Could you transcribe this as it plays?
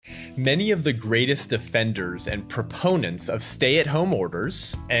Many of the greatest defenders and proponents of stay-at-home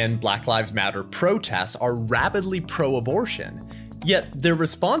orders and Black Lives Matter protests are rabidly pro-abortion. Yet their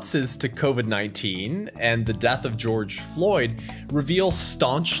responses to COVID-19 and the death of George Floyd reveal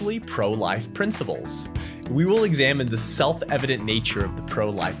staunchly pro-life principles. We will examine the self-evident nature of the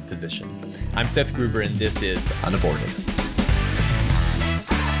pro-life position. I'm Seth Gruber, and this is Unaborted.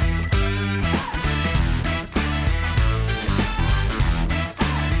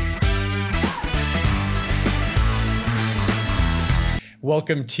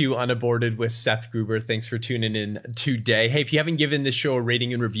 Welcome to Unaborted with Seth Gruber. Thanks for tuning in today. Hey, if you haven't given this show a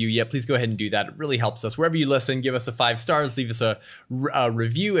rating and review yet, please go ahead and do that. It really helps us. Wherever you listen, give us a 5 stars, leave us a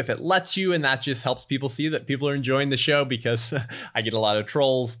review if it lets you, and that just helps people see that people are enjoying the show, because I get a lot of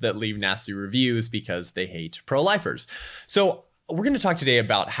trolls that leave nasty reviews because they hate pro-lifers. So we're going to talk today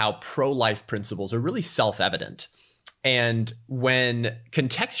about how pro-life principles are really self-evident. And when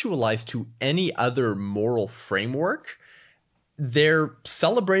contextualized to any other moral framework, they're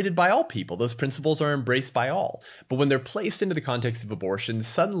celebrated by all people. Those principles are embraced by all. But when they're placed into the context of abortion,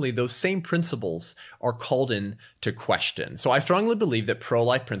 suddenly those same principles are called into question. So I strongly believe that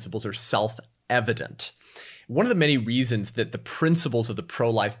pro-life principles are self-evident. One of the many reasons that the principles of the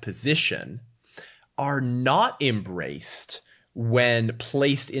pro-life position are not embraced when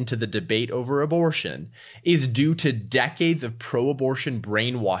placed into the debate over abortion is due to decades of pro-abortion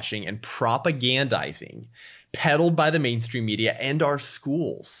brainwashing and propagandizing peddled by the mainstream media and our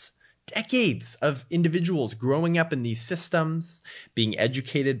schools. Decades of individuals growing up in these systems, being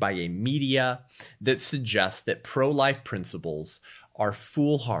educated by a media that suggests that pro-life principles are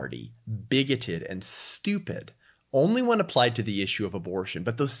foolhardy, bigoted, and stupid only when applied to the issue of abortion.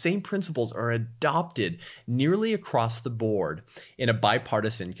 But those same principles are adopted nearly across the board in a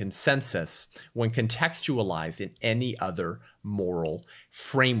bipartisan consensus when contextualized in any other moral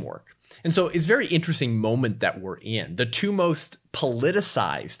framework. And so it's a very interesting moment that we're in. The two most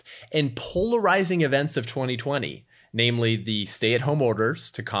politicized and polarizing events of 2020, namely the stay-at-home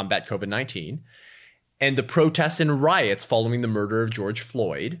orders to combat COVID-19 and the protests and riots following the murder of George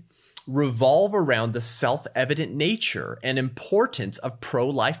Floyd, revolve around the self-evident nature and importance of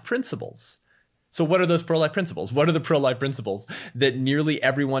pro-life principles. So what are those pro-life principles? What are the pro-life principles that nearly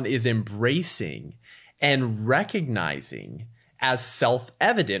everyone is embracing and recognizing as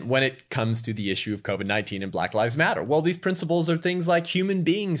self-evident when it comes to the issue of COVID-19 and Black Lives Matter? Well, these principles are things like human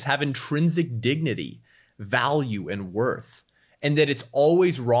beings have intrinsic dignity, value, and worth, and that it's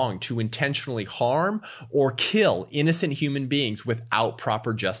always wrong to intentionally harm or kill innocent human beings without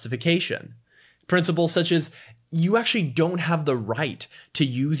proper justification. Principles such as you actually don't have the right to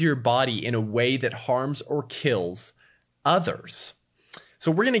use your body in a way that harms or kills others.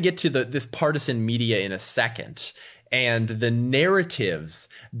 So we're going to get to this partisan media in a second, and the narratives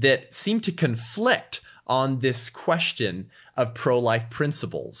that seem to conflict on this question of pro-life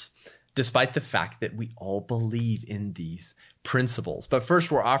principles, despite the fact that we all believe in these principles. But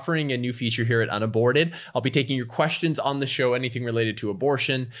first, we're offering a new feature here at Unaborted. I'll be taking your questions on the show, anything related to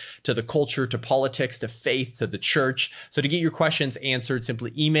abortion, to the culture, to politics, to faith, to the church. So to get your questions answered,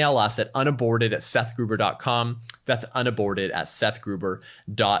 simply email us at unaborted@sethgruber.com. That's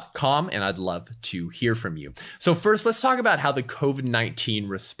unaborted@sethgruber.com. And I'd love to hear from you. So first, let's talk about how the COVID-19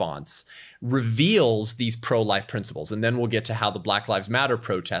 response reveals these pro-life principles. And then we'll get to how the Black Lives Matter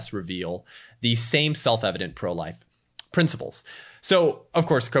protests reveal these same self-evident pro-life principles. So, of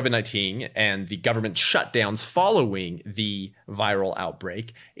course, COVID-19 and the government shutdowns following the viral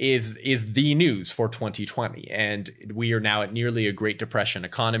outbreak is the news for 2020. And we are now at nearly a Great Depression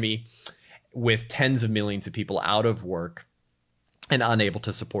economy with tens of millions of people out of work and unable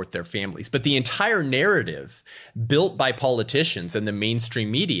to support their families. But the entire narrative built by politicians and the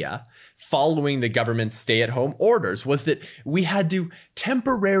mainstream media following the government's stay-at-home orders was that we had to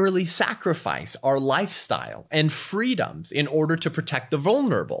temporarily sacrifice our lifestyle and freedoms in order to protect the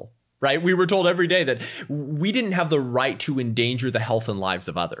vulnerable, right? We were told every day that we didn't have the right to endanger the health and lives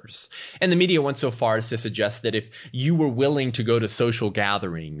of others. And the media went so far as to suggest that if you were willing to go to social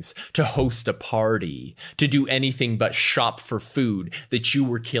gatherings, to host a party, to do anything but shop for food, that you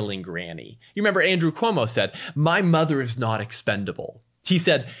were killing Granny. You remember Andrew Cuomo said, "My mother is not expendable." He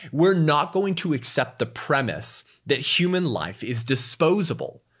said, "We're not going to accept the premise that human life is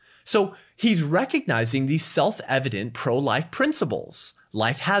disposable." So he's recognizing these self-evident pro-life principles.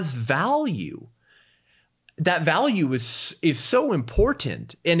 Life has value. That value is so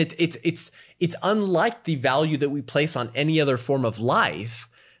important, and it's unlike the value that we place on any other form of life,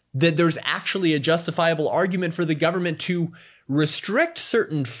 that there's actually a justifiable argument for the government to restrict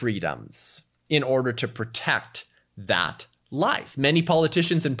certain freedoms in order to protect that life. Many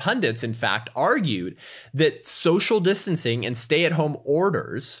politicians and pundits, in fact, argued that social distancing and stay-at-home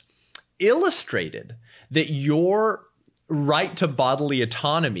orders illustrated that your right to bodily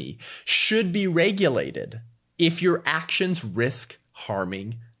autonomy should be regulated if your actions risk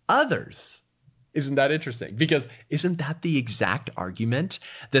harming others. Isn't that interesting? Because isn't that the exact argument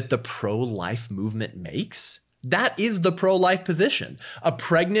that the pro-life movement makes? That is the pro-life position. A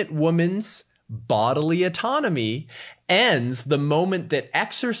pregnant woman's bodily autonomy ends the moment that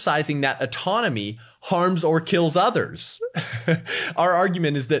exercising that autonomy harms or kills others. Our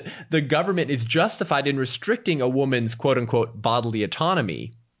argument is that the government is justified in restricting a woman's quote unquote bodily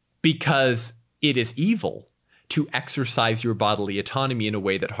autonomy because it is evil to exercise your bodily autonomy in a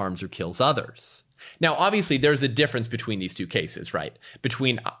way that harms or kills others. Now, obviously, there's a difference between these two cases, right?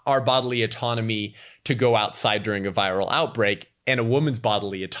 Between our bodily autonomy to go outside during a viral outbreak and a woman's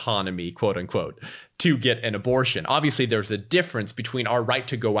bodily autonomy, quote unquote, to get an abortion. Obviously, there's a difference between our right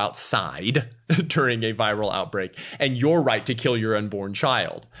to go outside during a viral outbreak and your right to kill your unborn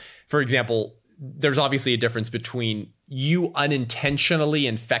child. For example, there's obviously a difference between you unintentionally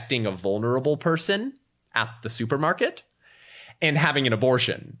infecting a vulnerable person at the supermarket and having an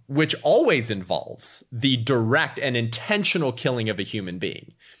abortion, which always involves the direct and intentional killing of a human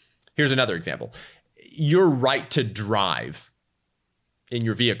being. Here's another example. Your right to drive in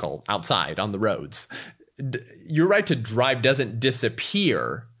your vehicle outside on the roads, your right to drive doesn't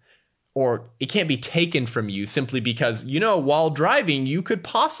disappear, or it can't be taken from you simply because, while driving, you could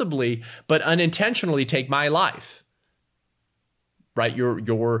possibly, but unintentionally take my life, right?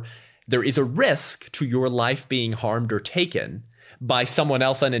 There is a risk to your life being harmed or taken by someone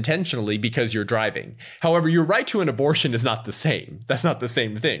else unintentionally because you're driving. However, your right to an abortion is not the same. That's not the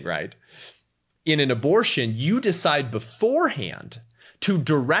same thing, right? In an abortion, you decide beforehand to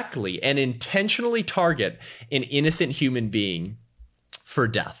directly and intentionally target an innocent human being for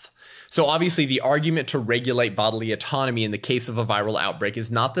death. So obviously, the argument to regulate bodily autonomy in the case of a viral outbreak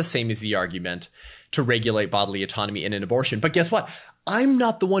is not the same as the argument to regulate bodily autonomy in an abortion. But guess what? I'm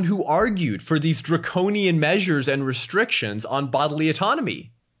not the one who argued for these draconian measures and restrictions on bodily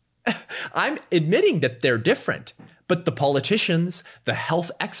autonomy. I'm admitting that they're different, but the politicians, the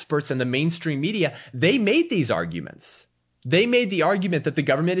health experts, and the mainstream media, they made these arguments. They made the argument that the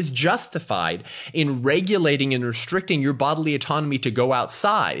government is justified in regulating and restricting your bodily autonomy to go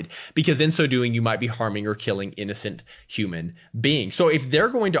outside because in so doing, you might be harming or killing innocent human beings. So if they're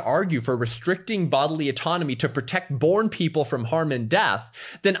going to argue for restricting bodily autonomy to protect born people from harm and death,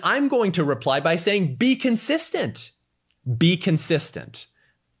 then I'm going to reply by saying, be consistent. Be consistent.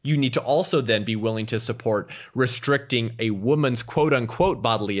 You need to also then be willing to support restricting a woman's quote unquote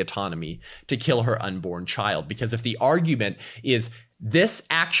bodily autonomy to kill her unborn child. Because if the argument is this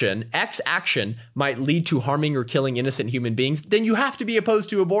action, X action, might lead to harming or killing innocent human beings, then you have to be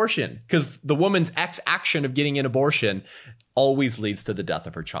opposed to abortion because the woman's X action of getting an abortion always leads to the death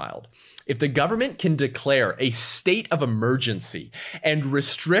of her child. If the government can declare a state of emergency and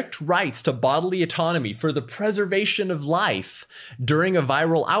restrict rights to bodily autonomy for the preservation of life during a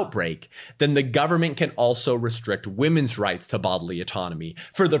viral outbreak, then the government can also restrict women's rights to bodily autonomy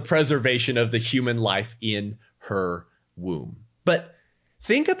for the preservation of the human life in her womb. But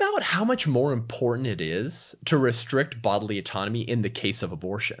think about how much more important it is to restrict bodily autonomy in the case of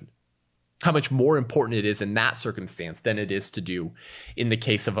abortion. How much more important it is in that circumstance than it is to do in the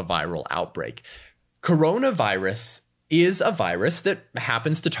case of a viral outbreak. Coronavirus is a virus that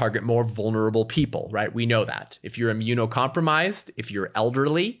happens to target more vulnerable people, right? We know that. If you're immunocompromised, if you're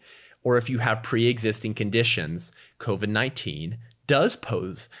elderly, or if you have pre-existing conditions, COVID-19 does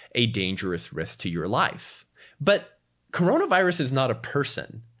pose a dangerous risk to your life. But coronavirus is not a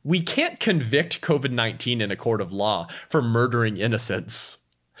person. We can't convict COVID-19 in a court of law for murdering innocents.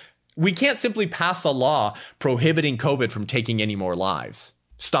 We can't simply pass a law prohibiting COVID from taking any more lives.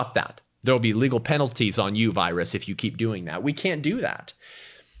 Stop that. There'll be legal penalties on you, virus, if you keep doing that. We can't do that.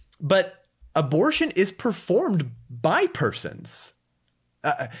 But abortion is performed by persons.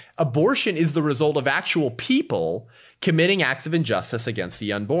 Abortion is the result of actual people committing acts of injustice against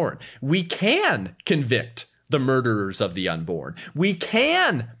the unborn. We can convict the murderers of the unborn. We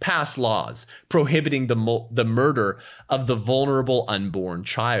can pass laws prohibiting the murder of the vulnerable unborn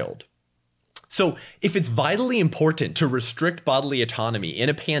child. So if it's vitally important to restrict bodily autonomy in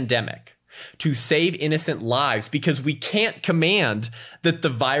a pandemic to save innocent lives because we can't command that the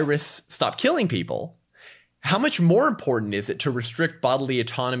virus stop killing people, how much more important is it to restrict bodily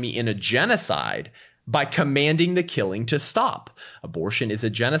autonomy in a genocide by commanding the killing to stop? Abortion is a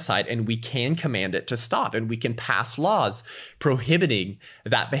genocide and we can command it to stop, and we can pass laws prohibiting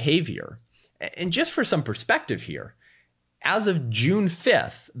that behavior. And just for some perspective here, As of June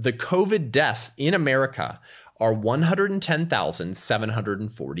 5th, the COVID deaths in America are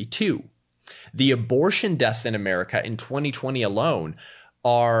 110,742. The abortion deaths in America in 2020 alone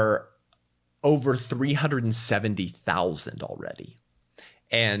are over 370,000 already.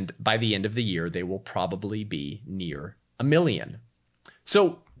 And by the end of the year, they will probably be near 1 million.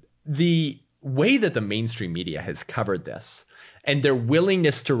 So the way that the mainstream media has covered this and their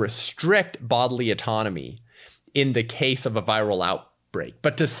willingness to restrict bodily autonomy in the case of a viral outbreak,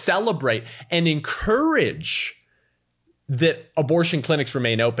 but to celebrate and encourage that abortion clinics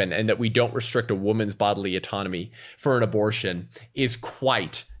remain open and that we don't restrict a woman's bodily autonomy for an abortion is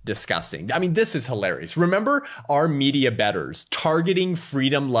quite disgusting. I mean, this is hilarious. Remember our media betters targeting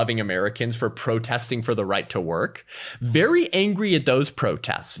freedom-loving Americans for protesting for the right to work? Very angry at those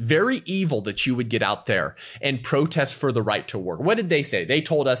protests. Very evil that you would get out there and protest for the right to work. What did they say? They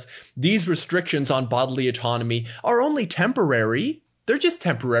told us these restrictions on bodily autonomy are only temporary. They're just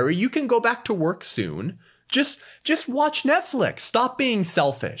temporary. You can go back to work soon. Just watch Netflix. Stop being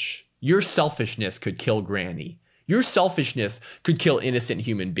selfish. Your selfishness could kill Granny. Your selfishness could kill innocent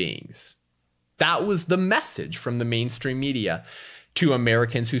human beings. That was the message from the mainstream media to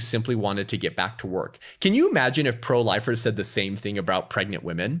Americans who simply wanted to get back to work. Can you imagine if pro-lifers said the same thing about pregnant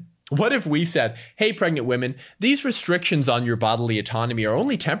women? What if we said, hey, pregnant women, these restrictions on your bodily autonomy are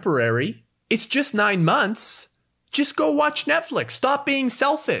only temporary. It's just 9 months. Just go watch Netflix. Stop being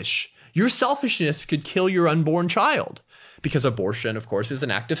selfish. Your selfishness could kill your unborn child. Because abortion, of course, is an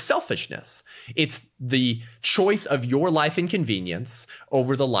act of selfishness. It's the choice of your life and convenience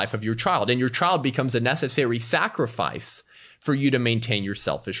over the life of your child. And your child becomes a necessary sacrifice for you to maintain your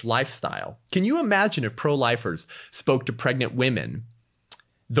selfish lifestyle. Can you imagine if pro-lifers spoke to pregnant women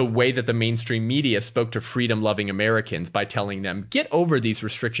the way that the mainstream media spoke to freedom-loving Americans by telling them, get over these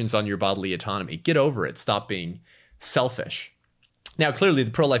restrictions on your bodily autonomy. Get over it. Stop being selfish. Now, clearly,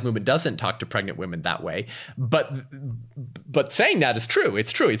 the pro-life movement doesn't talk to pregnant women that way, but saying that is true.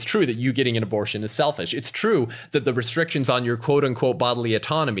 It's true. It's true that you getting an abortion is selfish. It's true that the restrictions on your quote-unquote bodily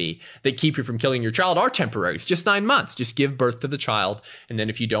autonomy that keep you from killing your child are temporary. It's just 9 months. Just give birth to the child, and then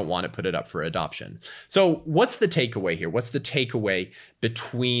if you don't want it, put it up for adoption. So what's the takeaway here? What's the takeaway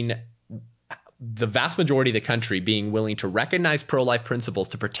between the vast majority of the country being willing to recognize pro-life principles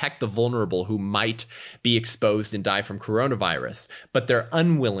to protect the vulnerable who might be exposed and die from coronavirus, but their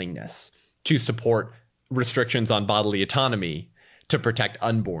unwillingness to support restrictions on bodily autonomy to protect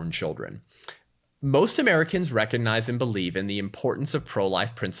unborn children? Most Americans recognize and believe in the importance of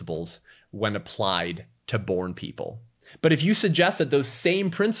pro-life principles when applied to born people. But if you suggest that those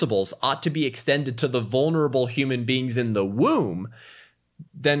same principles ought to be extended to the vulnerable human beings in the womb,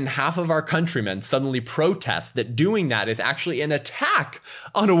 then half of our countrymen suddenly protest that doing that is actually an attack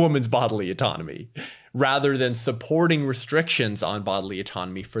on a woman's bodily autonomy, rather than supporting restrictions on bodily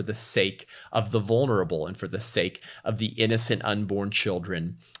autonomy for the sake of the vulnerable and for the sake of the innocent unborn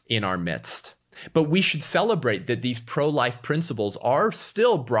children in our midst. But we should celebrate that these pro-life principles are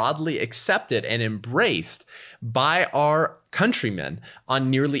still broadly accepted and embraced by our countrymen on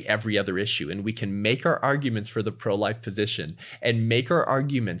nearly every other issue. And we can make our arguments for the pro-life position and make our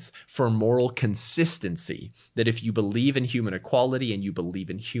arguments for moral consistency, that if you believe in human equality and you believe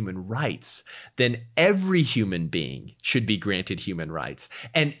in human rights, then every human being should be granted human rights,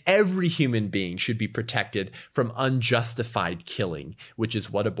 and every human being should be protected from unjustified killing, which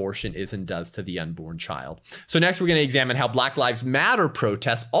is what abortion is and does to the unborn child. So next, we're going to examine how Black Lives Matter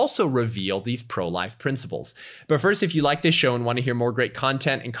protests also reveal these pro-life principles. But first, if you like this show and want to hear more great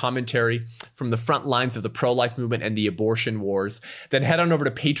content and commentary from the front lines of the pro-life movement and the abortion wars, then head on over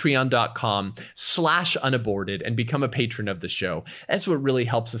to patreon.com/unaborted and become a patron of the show. That's what really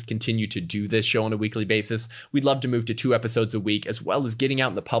helps us continue to do this show on a weekly basis. We'd love to move to 2 episodes a week, as well as getting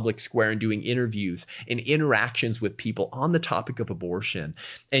out in the public square and doing interviews and interactions with people on the topic of abortion,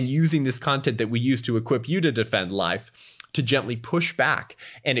 and using this content that we use to equip you to defend life to gently push back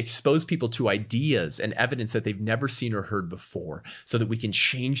and expose people to ideas and evidence that they've never seen or heard before, so that we can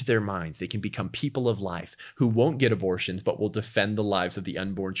change their minds. They can become people of life who won't get abortions, but will defend the lives of the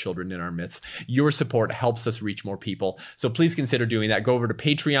unborn children in our midst. Your support helps us reach more people. So please consider doing that. Go over to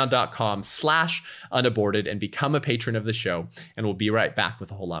patreon.com/unaborted and become a patron of the show. And we'll be right back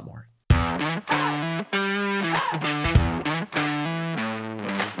with a whole lot more.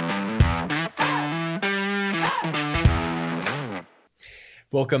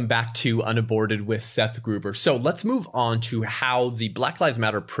 Welcome back to Unaborted with Seth Gruber. So let's move on to how the Black Lives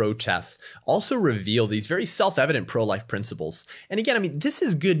Matter protests also reveal these very self-evident pro-life principles. And again, I mean, this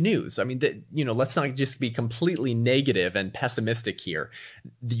is good news. I mean, let's not just be completely negative and pessimistic here.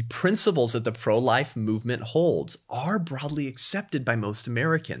 The principles that the pro-life movement holds are broadly accepted by most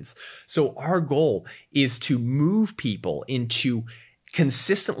Americans. So our goal is to move people into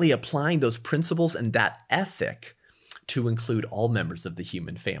consistently applying those principles and that ethic to include all members of the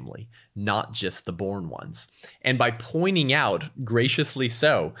human family, not just the born ones. And by pointing out, graciously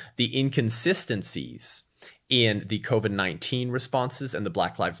so, the inconsistencies in the COVID-19 responses and the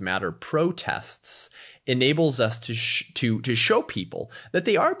Black Lives Matter protests enables us to show people that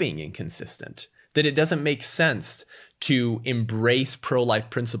they are being inconsistent, that it doesn't make sense to embrace pro-life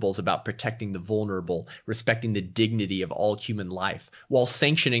principles about protecting the vulnerable, respecting the dignity of all human life, while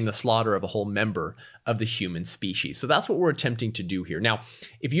sanctioning the slaughter of a whole member of the human species. So that's what we're attempting to do here. Now,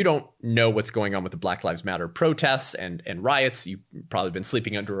 if you don't know what's going on with the Black Lives Matter protests and riots, you've probably been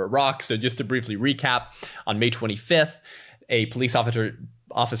sleeping under a rock. So just to briefly recap, on May 25th, a police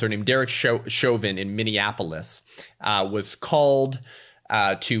officer named Derek Chauvin in Minneapolis was called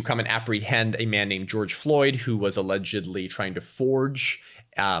to come and apprehend a man named George Floyd, who was allegedly trying to forge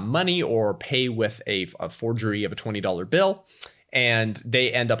money or pay with a forgery of a $20 bill. And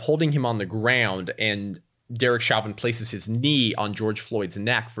they end up holding him on the ground, and Derek Chauvin places his knee on George Floyd's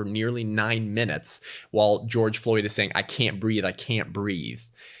neck for nearly 9 minutes while George Floyd is saying, "I can't breathe, I can't breathe."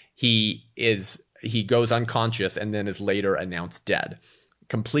 He goes unconscious and then is later announced dead.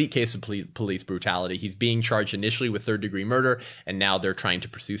 Complete case of police brutality. He's being charged initially with third-degree murder, and now they're trying to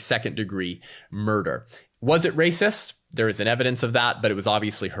pursue second-degree murder. Was it racist? There is an evidence of that, but it was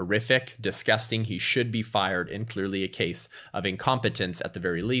obviously horrific, disgusting. He should be fired, and clearly a case of incompetence at the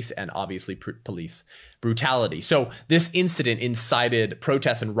very least, and obviously police brutality. So this incident incited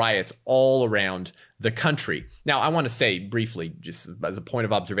protests and riots all around the country. Now, I want to say briefly, just as a point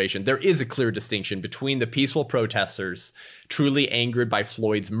of observation, there is a clear distinction between the peaceful protesters truly angered by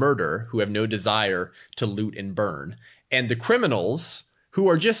Floyd's murder, who have no desire to loot and burn, and the criminals who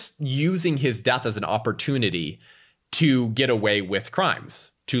are just using his death as an opportunity to get away with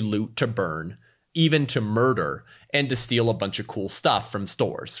crimes, to loot, to burn, even to murder, and to steal a bunch of cool stuff from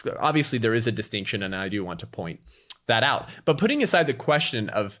stores. Obviously, there is a distinction, and I do want to point that out. But putting aside the question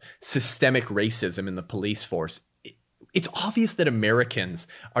of systemic racism in the police force, it's obvious that Americans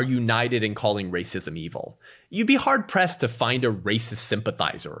are united in calling racism evil. You'd be hard-pressed to find a racist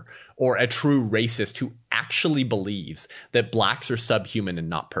sympathizer or a true racist who actually believes that blacks are subhuman and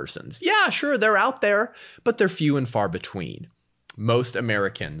not persons. Yeah, sure, they're out there, but they're few and far between. Most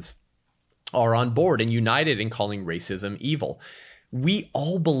Americans are on board and united in calling racism evil. We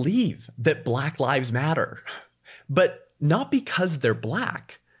all believe that Black lives matter, but not because they're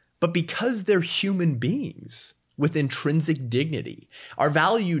black, but because they're human beings with intrinsic dignity. Our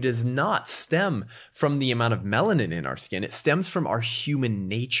value does not stem from the amount of melanin in our skin. It stems from our human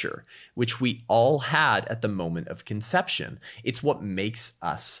nature, which we all had at the moment of conception. It's what makes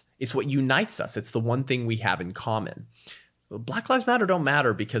us, it's what unites us. It's the one thing we have in common. Black Lives Matter don't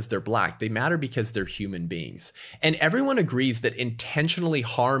matter because they're black. They matter because they're human beings. And everyone agrees that intentionally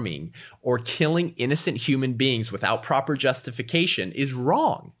harming or killing innocent human beings without proper justification is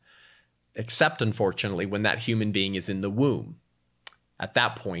wrong. Except, unfortunately, when that human being is in the womb. At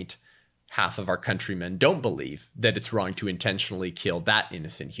that point, half of our countrymen don't believe that it's wrong to intentionally kill that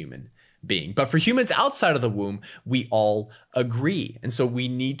innocent human being. But for humans outside of the womb, we all agree. And so we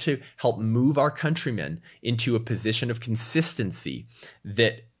need to help move our countrymen into a position of consistency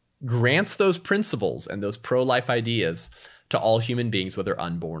that grants those principles and those pro-life ideas to all human beings, whether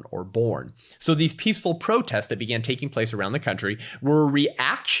unborn or born. So these peaceful protests that began taking place around the country were a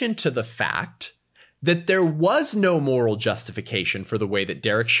reaction to the fact that there was no moral justification for the way that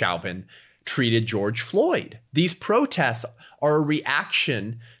Derek Chauvin treated George Floyd. These protests are a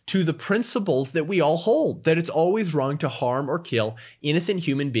reaction to the principles that we all hold, that it's always wrong to harm or kill innocent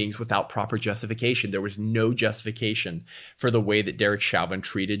human beings without proper justification. There was no justification for the way that Derek Chauvin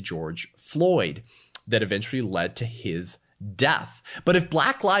treated George Floyd that eventually led to his death. But if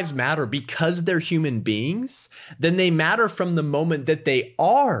Black lives matter because they're human beings, then they matter from the moment that they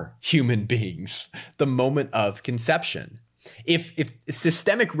are human beings, the moment of conception. If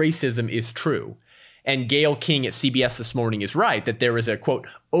systemic racism is true, and Gayle King at CBS This Morning is right, that there is a, quote,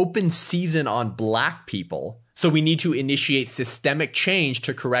 open season on black people, so we need to initiate systemic change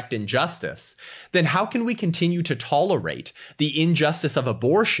to correct injustice, then how can we continue to tolerate the injustice of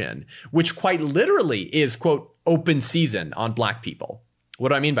abortion, which quite literally is, quote, open season on black people? What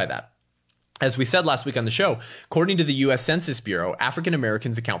do I mean by that? As we said last week on the show, according to the U.S. Census Bureau, African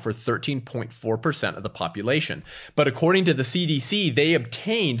Americans account for 13.4% of the population. But according to the CDC, they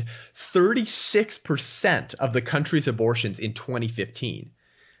obtained 36% of the country's abortions in 2015.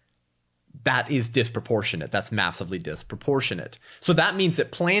 That is disproportionate. That's massively disproportionate. So that means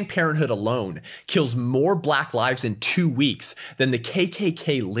that Planned Parenthood alone kills more Black lives in 2 weeks than the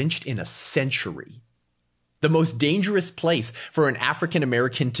KKK lynched in a century. The most dangerous place for an African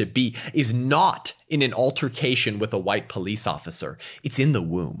American to be is not in an altercation with a white police officer. It's in the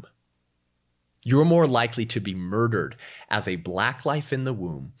womb. You're more likely to be murdered as a Black life in the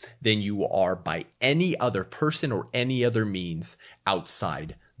womb than you are by any other person or any other means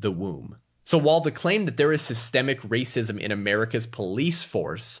outside the womb. So while the claim that there is systemic racism in America's police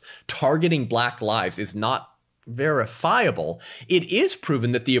force targeting Black lives is not verifiable, it is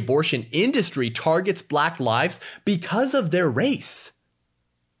proven that the abortion industry targets Black lives because of their race.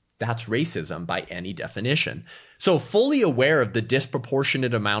 That's racism by any definition. So fully aware of the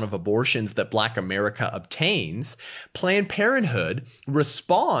disproportionate amount of abortions that Black America obtains, Planned Parenthood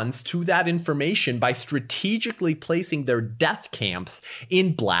responds to that information by strategically placing their death camps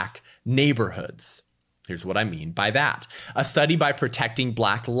in Black neighborhoods. Here's what I mean by that. A study by Protecting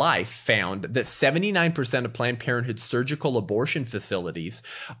Black Life found that 79% of Planned Parenthood surgical abortion facilities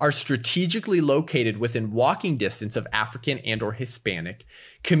are strategically located within walking distance of African and or Hispanic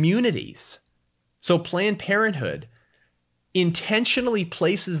communities. So Planned Parenthood intentionally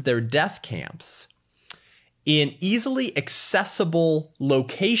places their death camps in easily accessible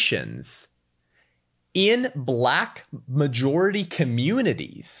locations in Black majority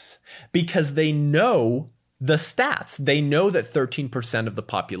communities because they know the stats. They know that 13% of the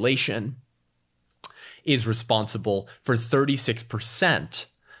population is responsible for 36%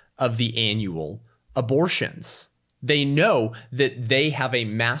 of the annual abortions. They know that they have a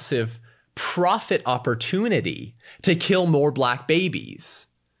massive profit opportunity to kill more Black babies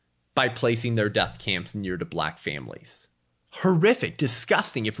by placing their death camps near to Black families. Horrific,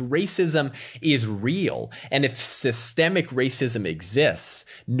 disgusting. If racism is real and if systemic racism exists,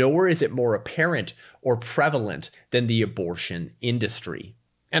 nowhere is it more apparent or prevalent than the abortion industry.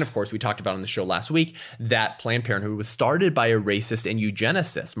 And of course, we talked about on the show last week that Planned Parenthood was started by a racist and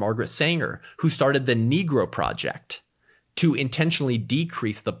eugenicist, Margaret Sanger, who started the Negro Project to intentionally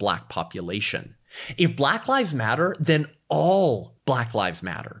decrease the Black population. If Black lives matter, then all Black lives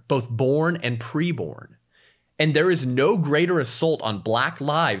matter, both born and preborn. And there is no greater assault on Black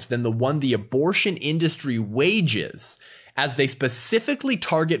lives than the one the abortion industry wages as they specifically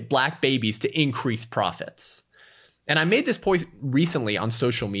target Black babies to increase profits. And I made this point recently on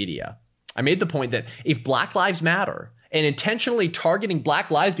social media. I made the point that if Black lives matter and intentionally targeting Black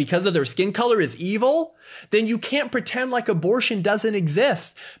lives because of their skin color is evil, then you can't pretend like abortion doesn't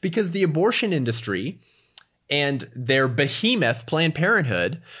exist, because the abortion industry and their behemoth, Planned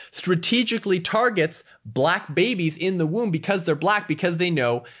Parenthood, strategically targets Black babies in the womb because they're Black, because they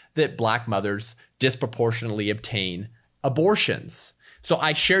know that Black mothers disproportionately obtain abortions. So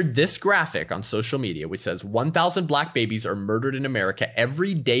I shared this graphic on social media, which says 1,000 Black babies are murdered in America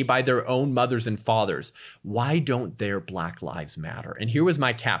every day by their own mothers and fathers. Why don't their Black lives matter? And here was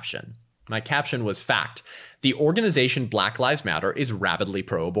my caption. My caption was, fact: the organization Black Lives Matter is rabidly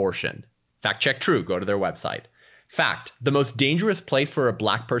pro-abortion. Fact check true, go to their website. Fact: the most dangerous place for a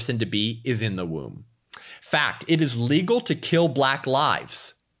Black person to be is in the womb. Fact: it is legal to kill Black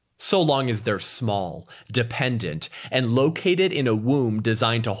lives, so long as they're small, dependent, and located in a womb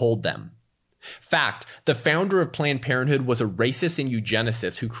designed to hold them. Fact: the founder of Planned Parenthood was a racist and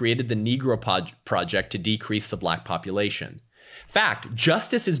eugenicist who created the Negro Project to decrease the Black population. Fact: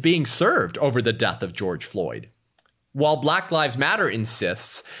 justice is being served over the death of George Floyd. While Black Lives Matter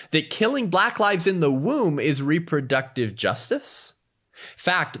insists that killing Black lives in the womb is reproductive justice.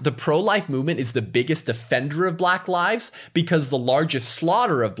 Fact: the pro-life movement is the biggest defender of Black lives because the largest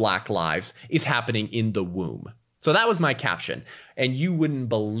slaughter of Black lives is happening in the womb. So that was my caption. And you wouldn't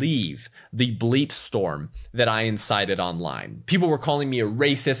believe the bleep storm that I incited online. People were calling me a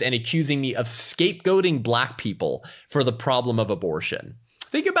racist and accusing me of scapegoating Black people for the problem of abortion.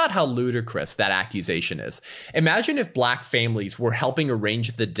 Think about how ludicrous that accusation is. Imagine if Black families were helping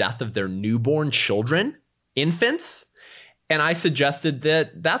arrange the death of their newborn children, infants, and I suggested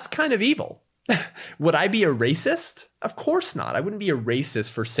that that's kind of evil. Would I be a racist? Of course not. I wouldn't be a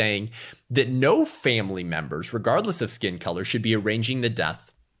racist for saying that no family members, regardless of skin color, should be arranging the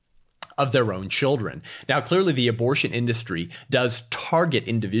death of their own children. Now, clearly the abortion industry does target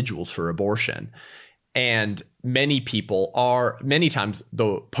individuals for abortion. And many times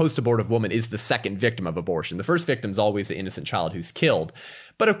the post-abortive woman is the second victim of abortion. The first victim is always the innocent child who's killed.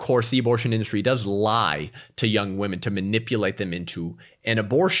 But of course, the abortion industry does lie to young women to manipulate them into an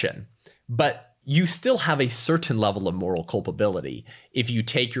abortion. But you still have a certain level of moral culpability if you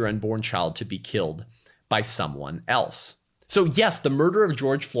take your unborn child to be killed by someone else. So yes, the murder of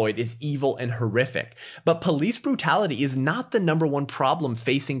George Floyd is evil and horrific, but police brutality is not the number one problem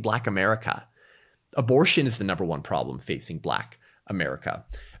facing Black America. Abortion is the number one problem facing Black America.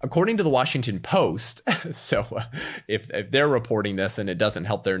 According to the Washington Post, if they're reporting this and it doesn't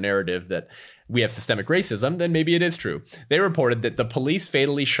help their narrative that we have systemic racism, then maybe it is true. They reported that the police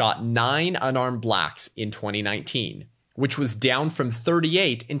fatally shot 9 unarmed Blacks in 2019, which was down from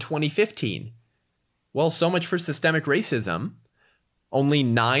 38 in 2015. Well, so much for systemic racism. Only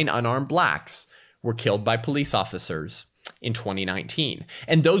 9 unarmed Blacks were killed by police officers in 2019.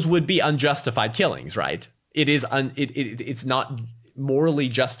 And those would be unjustified killings, right? It's not morally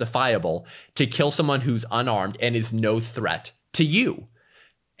justifiable to kill someone who's unarmed and is no threat to you.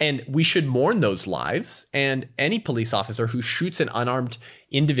 And we should mourn those lives. And any police officer who shoots an unarmed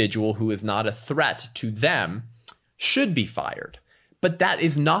individual who is not a threat to them should be fired. But that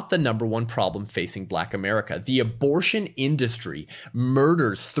is not the number one problem facing Black America. The abortion industry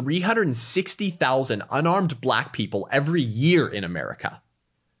murders 360,000 unarmed Black people every year in America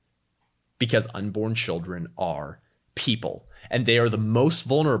because unborn children are people, and they are the most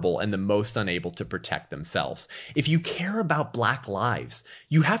vulnerable and the most unable to protect themselves. If you care about Black lives,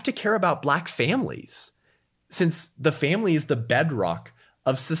 you have to care about Black families, since the family is the bedrock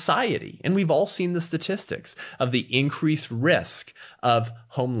of society. And we've all seen the statistics of the increased risk of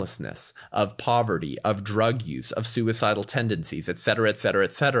homelessness, of poverty, of drug use, of suicidal tendencies, et cetera, et cetera,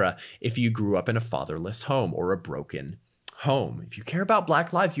 et cetera, if you grew up in a fatherless home or a broken home. If you care about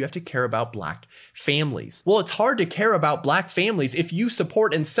Black lives, you have to care about Black families. Well, it's hard to care about Black families if you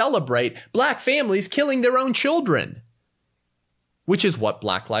support and celebrate Black families killing their own children, which is what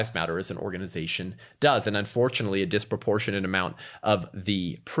Black Lives Matter as an organization does. And unfortunately, a disproportionate amount of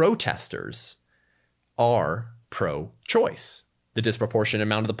the protesters are pro-choice. The disproportionate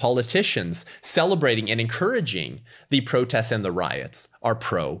amount of the politicians celebrating and encouraging the protests and the riots are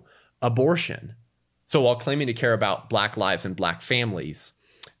pro-abortion. So while claiming to care about Black lives and Black families,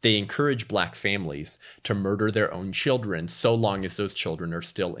 they encourage Black families to murder their own children so long as those children are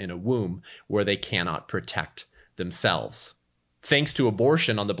still in a womb where they cannot protect themselves. Thanks to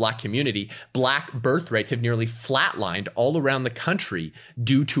abortion on the Black community, Black birth rates have nearly flatlined all around the country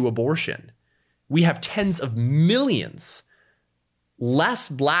due to abortion. We have tens of millions less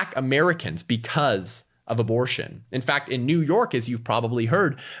Black Americans because of abortion. In fact, in New York, as you've probably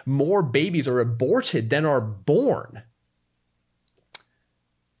heard, more babies are aborted than are born.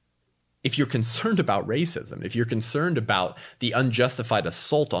 If you're concerned about racism, if you're concerned about the unjustified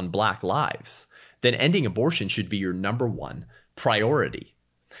assault on Black lives, then ending abortion should be your number one priority.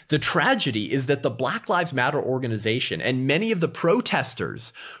 The tragedy is that the Black Lives Matter organization and many of the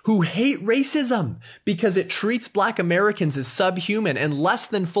protesters who hate racism because it treats Black Americans as subhuman and less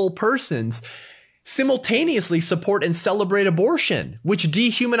than full persons simultaneously support and celebrate abortion, which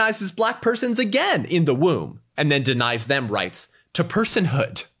dehumanizes Black persons again in the womb and then denies them rights to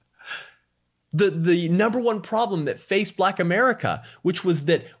personhood. The number one problem that faced Black America, which was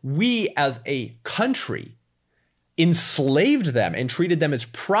that we as a country enslaved them and treated them as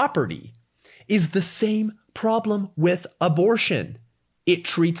property, is the same problem with abortion. It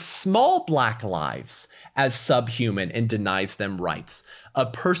treats small Black lives as subhuman and denies them rights, a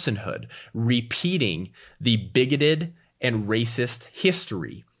personhood, repeating the bigoted and racist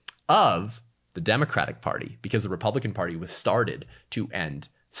history of the Democratic Party, because the Republican Party was started to end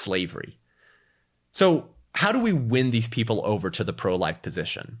slavery. So how do we win these people over to the pro-life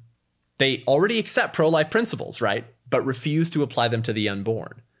position? They already accept pro-life principles, right? But refuse to apply them to the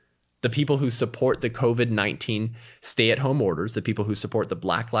unborn. The people who support the COVID-19 stay-at-home orders, the people who support the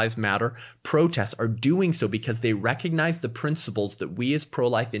Black Lives Matter protests are doing so because they recognize the principles that we as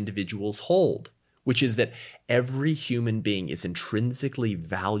pro-life individuals hold, which is that every human being is intrinsically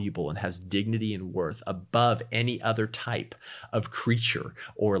valuable and has dignity and worth above any other type of creature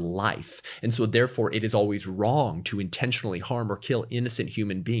or life. And so therefore, it is always wrong to intentionally harm or kill innocent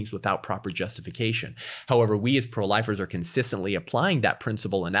human beings without proper justification. However, we as pro-lifers are consistently applying that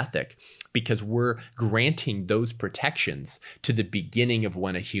principle and ethic because we're granting those protections to the beginning of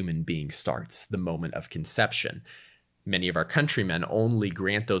when a human being starts, the moment of conception. Many of our countrymen only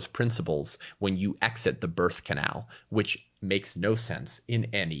grant those principles when you exit the birth canal, which makes no sense in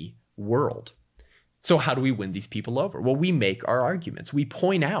any world. So how do we win these people over? Well, we make our arguments. We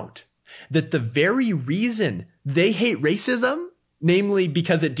point out that the very reason they hate racism, namely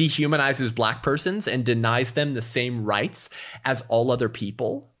because it dehumanizes Black persons and denies them the same rights as all other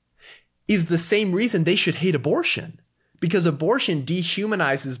people, is the same reason they should hate abortion. Because abortion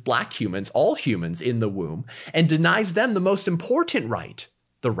dehumanizes Black humans, all humans in the womb, and denies them the most important right,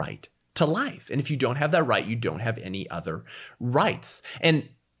 the right to life. And if you don't have that right, you don't have any other rights. And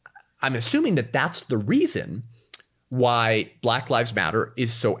I'm assuming that that's the reason why Black Lives Matter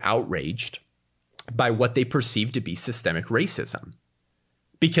is so outraged by what they perceive to be systemic racism.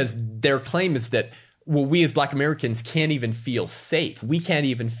 Because their claim is that, well, we as Black Americans can't even feel safe. We can't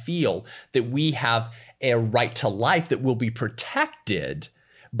even feel that we have a right to life that will be protected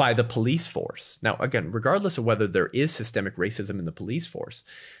by the police force. Now, again, regardless of whether there is systemic racism in the police force,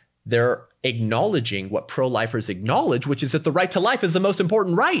 they're acknowledging what pro-lifers acknowledge, which is that the right to life is the most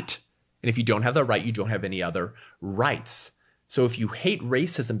important right. And if you don't have that right, you don't have any other rights. So if you hate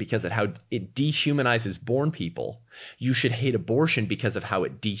racism because of how it dehumanizes born people, you should hate abortion because of how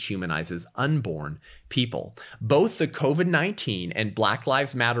it dehumanizes unborn people. Both the COVID-19 and Black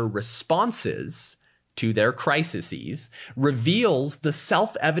Lives Matter responses to their crises reveals the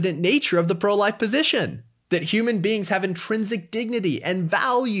self-evident nature of the pro-life position, that human beings have intrinsic dignity and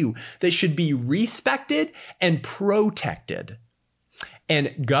value that should be respected and protected.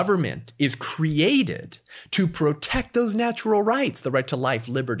 And government is created to protect those natural rights, the right to life,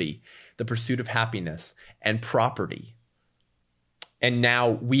 liberty, the pursuit of happiness, and property. And now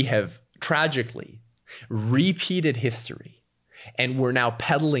we have tragically repeated history, and we're now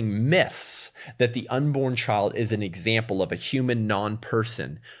peddling myths that the unborn child is an example of a human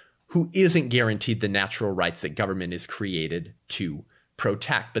non-person who isn't guaranteed the natural rights that government is created to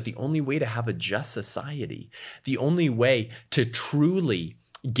protect. But the only way to have a just society, the only way to truly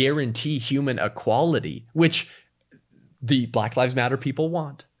guarantee human equality, which the Black Lives Matter people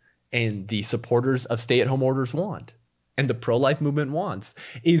want, and the supporters of stay-at-home orders want, and the pro-life movement wants,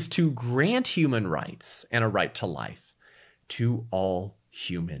 is to grant human rights and a right to life to all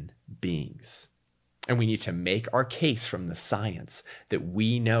human beings. And we need to make our case from the science that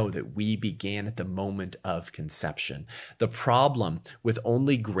we know that we began at the moment of conception. The problem with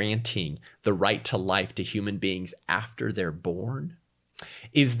only granting the right to life to human beings after they're born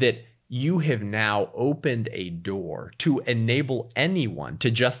is that you have now opened a door to enable anyone to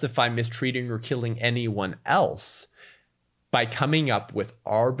justify mistreating or killing anyone else by coming up with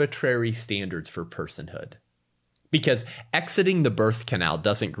arbitrary standards for personhood. Because exiting the birth canal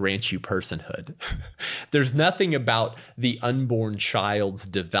doesn't grant you personhood. There's nothing about the unborn child's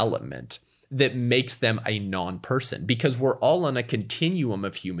development that makes them a non-person, because we're all on a continuum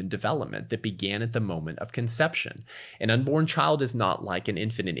of human development that began at the moment of conception. An unborn child is not like an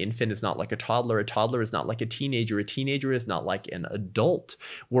infant. An infant is not like a toddler. A toddler is not like a teenager. A teenager is not like an adult.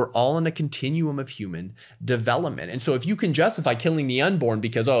 We're all on a continuum of human development. And so if you can justify killing the unborn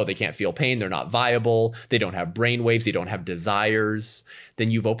because, oh, they can't feel pain, they're not viable, they don't have brain waves, they don't have desires, then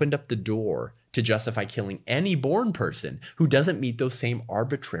you've opened up the door to justify killing any born person who doesn't meet those same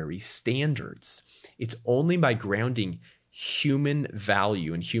arbitrary standards. It's only by grounding human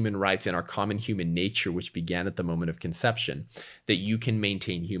value and human rights in our common human nature, which began at the moment of conception, that you can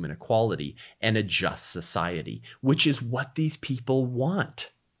maintain human equality and a just society, which is what these people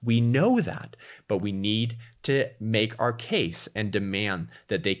want. We know that, but we need to make our case and demand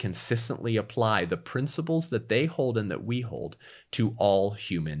that they consistently apply the principles that they hold and that we hold to all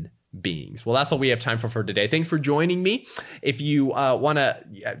human beings. Well, that's all we have time for today. Thanks for joining me. If you want to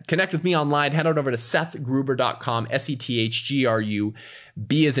connect with me online, head on over to SethGruber.com, SethGruB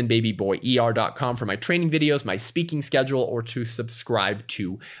as in baby boy, ER.com for my training videos, my speaking schedule, or to subscribe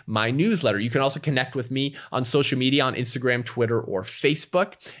to my newsletter. You can also connect with me on social media on Instagram, Twitter, or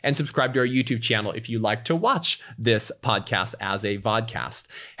Facebook, and subscribe to our YouTube channel if you like to watch this podcast as a vodcast.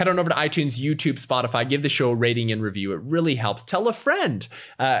 Head on over to iTunes, YouTube, Spotify, give the show a rating and review. It really helps. Tell a friend.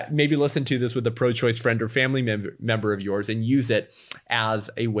 Maybe listen to this with a pro-choice friend or family member of yours and use it as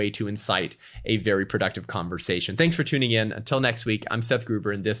a way to incite a very productive conversation. Thanks for tuning in. Until next week, I'm Seth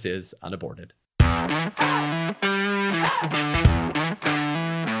Gruber, and this is Unaborted.